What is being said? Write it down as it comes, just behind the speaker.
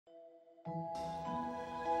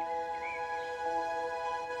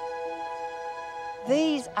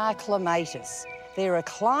These are Clematis. They're a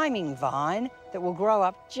climbing vine that will grow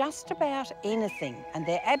up just about anything, and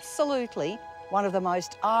they're absolutely one of the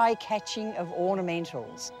most eye-catching of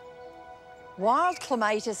ornamentals. Wild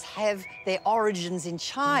Clematis have their origins in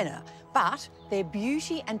China, but their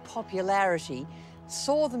beauty and popularity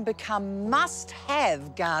saw them become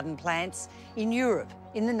must-have garden plants in Europe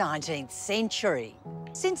in the 19th century.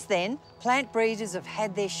 Since then, plant breeders have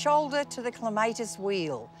had their shoulder to the Clematis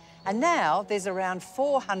wheel, and now there's around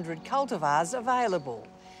 400 cultivars available.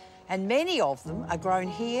 And many of them are grown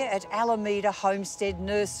here at Alameda Homestead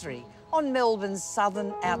Nursery on Melbourne's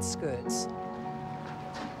southern outskirts.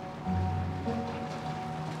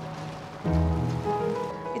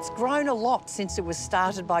 It's grown a lot since it was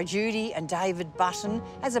started by Judy and David Button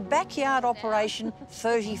as a backyard operation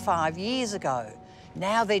 35 years ago.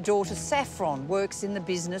 Now their daughter Saffron works in the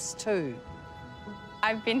business too.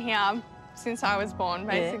 I've been here since I was born,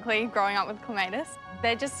 basically, growing up with Clematis.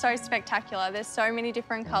 They're just so spectacular. There's so many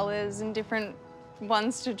different colours and different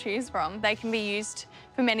ones to choose from. They can be used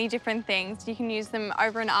for many different things. You can use them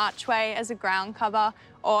over an archway as a ground cover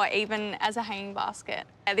or even as a hanging basket.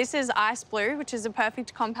 This is ice blue, which is a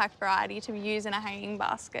perfect compact variety to use in a hanging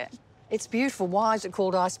basket. It's beautiful. Why is it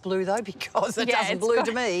called ice blue, though? Because it doesn't blue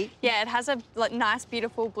to me. Yeah, it has a nice,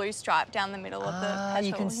 beautiful blue stripe down the middle of the petal.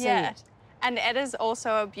 You can see it. And Edda's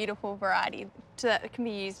also a beautiful variety that can be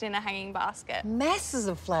used in a hanging basket. Masses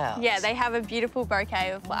of flowers. Yeah, they have a beautiful bouquet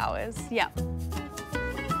of flowers. Yeah.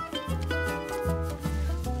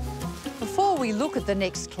 Before we look at the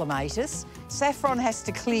next Clematis, Saffron has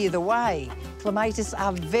to clear the way. Clematis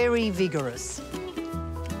are very vigorous.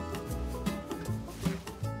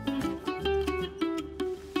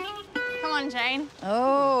 Come on, Jane.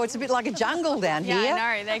 Oh, it's a bit like a jungle down here. Yeah,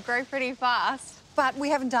 I know. They grow pretty fast. But we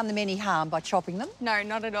haven't done them any harm by chopping them. No,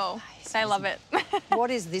 not at all. They love it.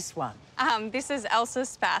 What is this one? This is Elsa's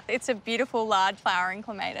spath. It's a beautiful, large flowering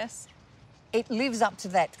Clematis. It lives up to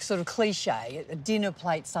that sort of cliche, a dinner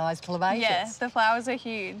plate-sized Clematis. Yeah, the flowers are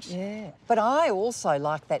huge. Yeah. But I also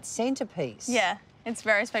like that centrepiece. Yeah, it's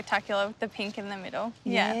very spectacular with the pink in the middle.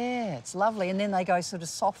 Yeah, it's lovely. And then they go sort of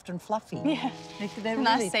soft and fluffy. Yeah. They're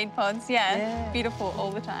nice really... seed pods, yeah. Beautiful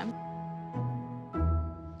all the time.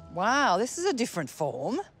 Wow, this is a different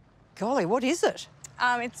form. Golly, what is it?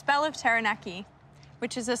 It's Bell of Taranaki,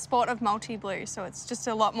 which is a sport of multi-blue, so it's just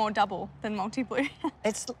a lot more double than multi-blue.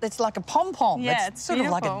 It's like a pom-pom. Yeah, it's sort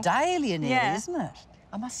beautiful. of like a dahlia nearly, isn't it?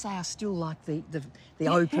 I must say I still like the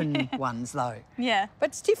open ones, though. Yeah. But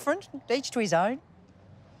it's different, each to his own.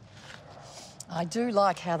 I do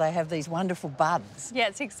like how they have these wonderful buds. Yeah,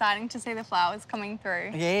 it's exciting to see the flowers coming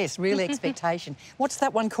through. Yes, real expectation. What's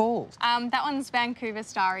that one called? That one's Vancouver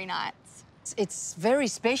Starry Nights. It's very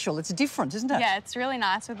special. It's different, isn't it? Yeah, it's really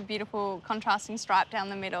nice with a beautiful contrasting stripe down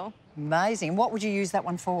the middle. Amazing. What would you use that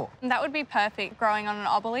one for? And that would be perfect growing on an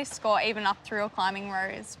obelisk or even up through a climbing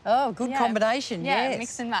rose. Oh, good combination, yes. Yeah,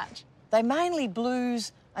 mix and match. They're mainly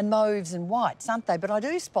blues and mauves and whites, aren't they? But I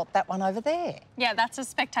do spot that one over there. Yeah, that's a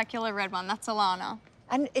spectacular red one. That's Alana.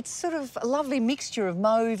 And it's sort of a lovely mixture of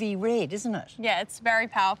mauvey red, isn't it? Yeah, it's very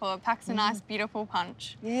powerful. It packs a nice, beautiful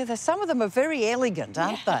punch. Yeah, some of them are very elegant,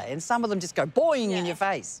 aren't they? And some of them just go boing in your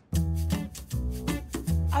face.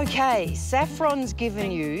 OK, Saffron's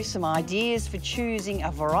given you some ideas for choosing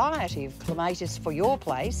a variety of Clematis for your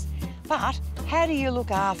place, but how do you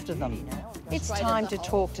look after them? It's time to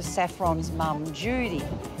talk to Saffron's mum, Judy.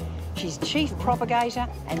 She's chief propagator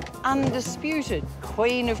and undisputed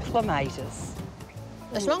queen of Clematis.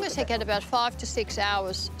 As long as they get about 5 to 6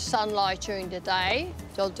 hours sunlight during the day,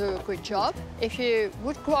 they'll do a good job. If you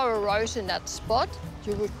would grow a rose in that spot,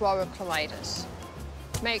 you would grow a Clematis.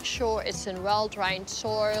 Make sure it's in well-drained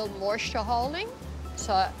soil, moisture holding,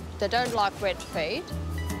 so they don't like wet feed.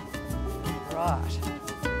 Right.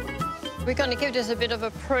 We're going to give this a bit of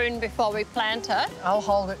a prune before we plant it. I'll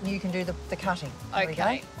hold it and you can do the cutting. There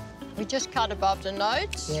OK. We just cut above the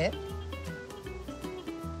nodes. Yeah.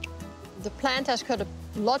 The plant has got a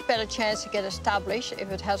lot better chance to get established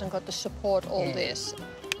if it hasn't got the support all this.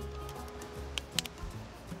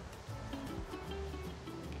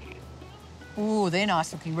 Ooh, they're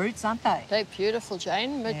nice-looking roots, aren't they? They're beautiful,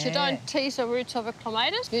 Jane, but you don't tease the roots of a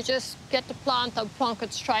Clematis. You just get the plant and plonk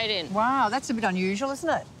it straight in. Wow, that's a bit unusual, isn't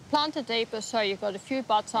it? Plant it deeper so you've got a few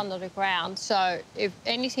buds under the ground, so if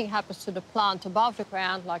anything happens to the plant above the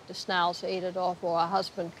ground, like the snails eat it off or a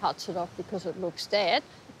husband cuts it off because it looks dead,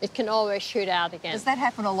 it can always shoot out again. Does that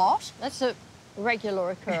happen a lot? That's a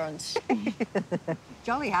regular occurrence.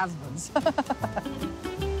 Jolly husbands.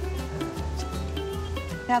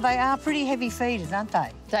 Now, they are pretty heavy feeders, aren't they?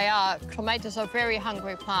 They are. Clematis are very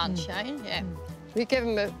hungry plants, Shane, yeah. We give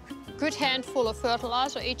them a good handful of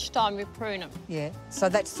fertiliser each time we prune them. Yeah, so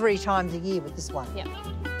that's 3 times a year with this one. Yeah.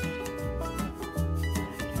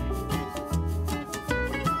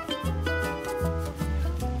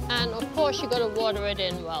 And of course you've got to water it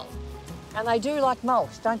in well. And they do like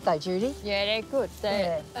mulch, don't they, Judy? Yeah, they're good.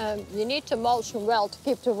 You need to mulch them well to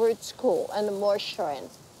keep the roots cool and the moisture in.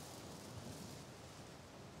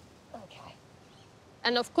 Okay.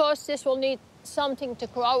 And of course this will need something to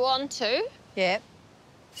grow onto. Yeah.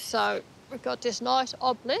 So we've got this nice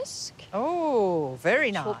obelisk. Oh,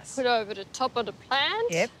 very nice. We'll put over the top of the plant.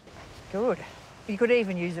 Yep, good. You could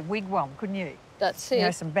even use a wigwam, couldn't you? That's it. You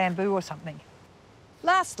know, some bamboo or something.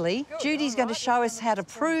 Lastly, Judy's going to show us how to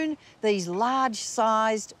prune these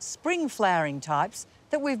large-sized spring flowering types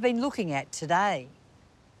that we've been looking at today.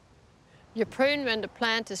 You prune when the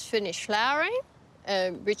plant is finished flowering,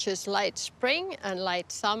 which is late spring and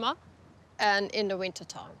late summer, and in the winter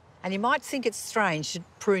time. And you might think it's strange to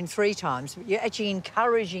prune 3 times, but you're actually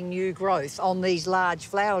encouraging new growth on these large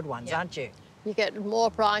flowered ones, aren't you? You get more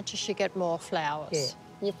branches, you get more flowers. Yeah.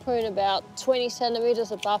 You prune about 20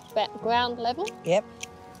 centimetres above ground level. Yep.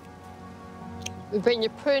 When you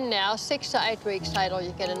prune now, 6 to 8 weeks later,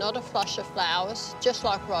 you get another flush of flowers, just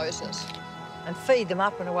like roses. And feed them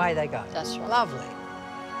up and away they go. That's right. Lovely.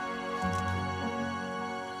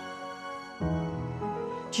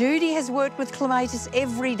 Judy has worked with clematis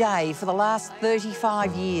every day for the last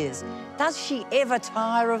 35 years. Does she ever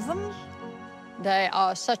tire of them? They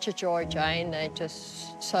are such a joy, Jane. They're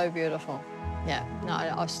just so beautiful. Yeah, no,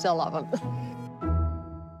 I still love them.